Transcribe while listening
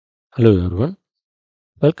Hello everyone,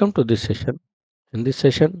 welcome to this session. In this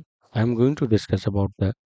session, I am going to discuss about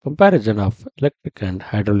the comparison of electric and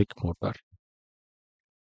hydraulic motor.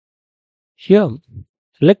 Here,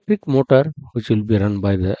 electric motor which will be run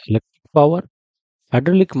by the electric power,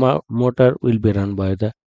 hydraulic motor will be run by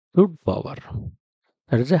the fluid power.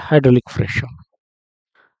 That is a hydraulic pressure.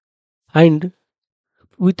 And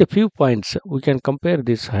with a few points, we can compare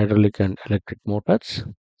these hydraulic and electric motors.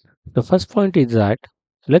 The first point is that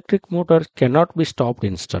electric motors cannot be stopped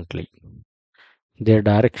instantly. Their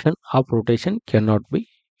direction of rotation cannot be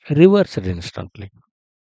reversed instantly.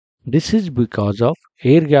 This is because of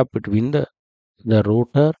air gap between the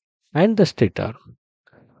rotor and the stator,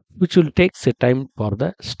 which will take a time for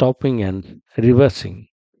the stopping and reversing.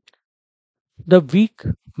 The weak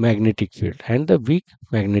magnetic field and the weak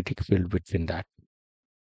magnetic field between that.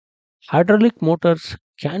 Hydraulic motors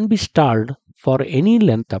can be stalled for any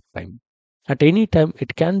length of time. At any time,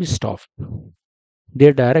 it can be stopped.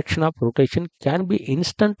 Their direction of rotation can be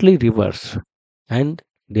instantly reversed, and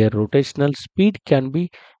their rotational speed can be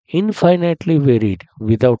infinitely varied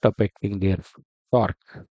without affecting their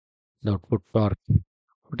torque. The output torque,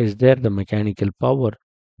 what is there, the mechanical power,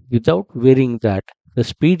 without varying that, the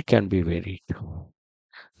speed can be varied.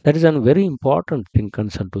 That is a very important thing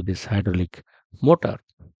concerned to this hydraulic motor.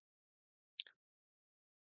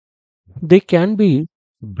 They can be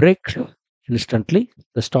braked instantly,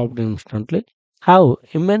 the stopped instantly, have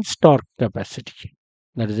immense torque capacity.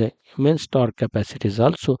 That is a immense torque capacity is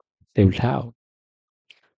also they will have.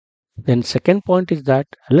 Then second point is that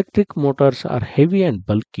electric motors are heavy and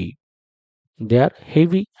bulky. They are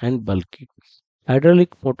heavy and bulky.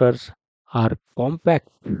 Hydraulic motors are compact,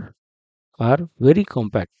 are very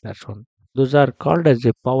compact. That's one. Those are called as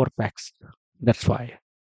a power packs. That's why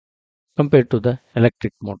compared to the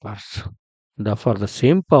electric motors. For the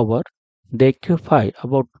same power, they occupy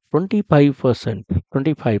about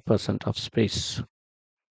 25% of space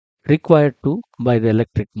required to by the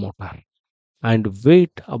electric motor and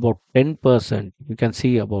weight about 10%. You can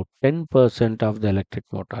see about 10% of the electric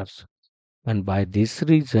motors. And by this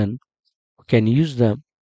reason, you can use them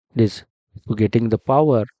this to getting the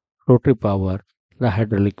power, rotary power, the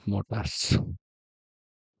hydraulic motors.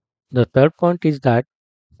 The third point is that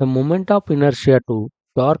the moment of inertia to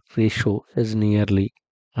torque ratio is nearly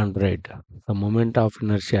 100. The moment of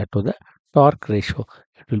inertia to the torque ratio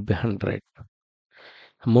it will be 100.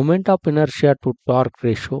 The moment of inertia to torque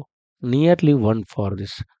ratio nearly 1 for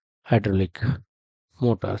this hydraulic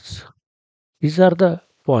motors. These are the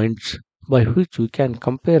points by which we can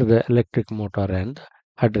compare the electric motor and the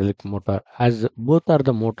hydraulic motor, as both are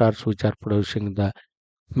the motors which are producing the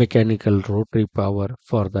mechanical rotary power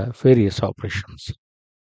for the various operations.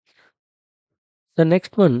 The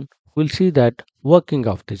next one we'll see that working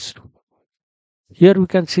of this. Here we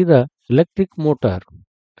can see the electric motor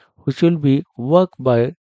which will be worked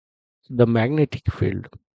by the magnetic field.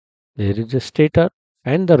 There is a stator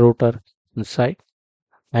and the rotor inside,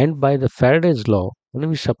 and by the Faraday's law, when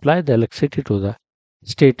we supply the electricity to the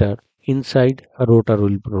stator, inside a rotor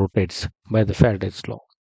will rotates by the Faraday's law.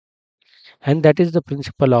 And that is the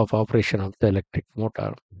principle of operation of the electric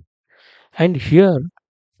motor. And here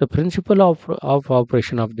the principle of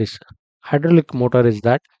operation of this hydraulic motor is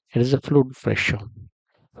that it is a fluid pressure.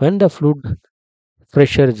 When the fluid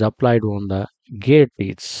pressure is applied on the gear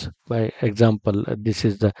teeth, by example, this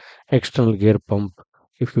is the external gear pump.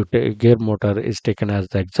 If you take gear motor is taken as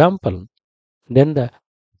the example, then the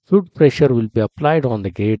fluid pressure will be applied on the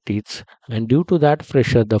gear teeth, and due to that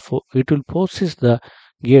pressure, it will forces the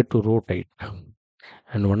gear to rotate.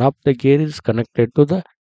 And one of the gear is connected to the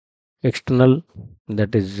external,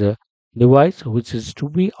 that is device which is to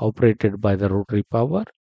be operated by the rotary power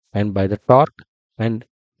and by the torque, and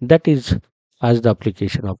that is as the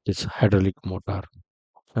application of this hydraulic motor.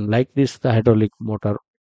 And like this the hydraulic motor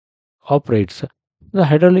operates. The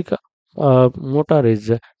hydraulic motor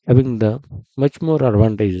is having the much more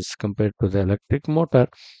advantages compared to the electric motor,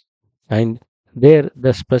 and there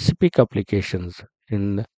the specific applications,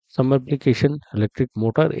 in some application electric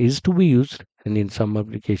motor is to be used, and in some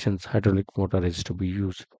applications hydraulic motor is to be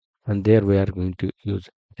used, and there we are going to use.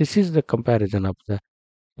 This is the comparison of the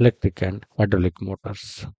electric and hydraulic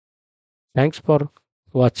motors. Thanks for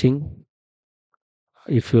watching.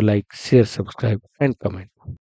 If you like, share, subscribe and comment.